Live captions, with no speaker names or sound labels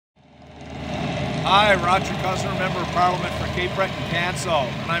Hi, Rodger, Cuzner, Member of Parliament for Cape Breton Canso,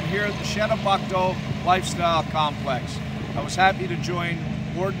 and I'm here at the Chedabucto Lifestyle Complex. I was happy to join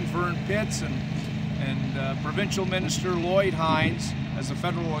Warden Vern Pitts and Provincial Minister Lloyd Hines as the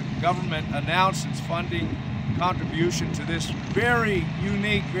federal government announced its funding contribution to this very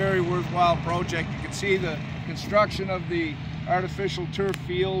unique, very worthwhile project. You can see the construction of the artificial turf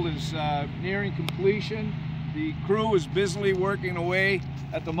field is nearing completion. The crew is busily working away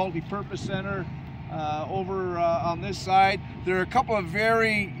at the multi-purpose center over on this side. There are a couple of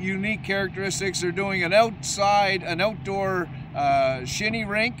very unique characteristics. They're doing an outdoor shinny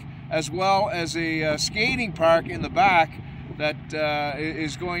rink, as well as a skating park in the back that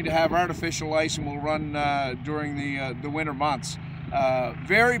is going to have artificial ice and will run during the winter months.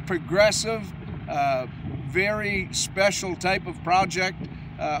 Very progressive, very special type of project.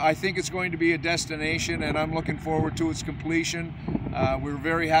 I think it's going to be a destination, and I'm looking forward to its completion. We're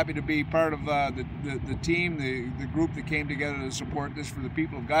very happy to be part of the team, the group that came together to support this for the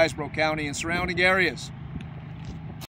people of Guysborough County and surrounding areas.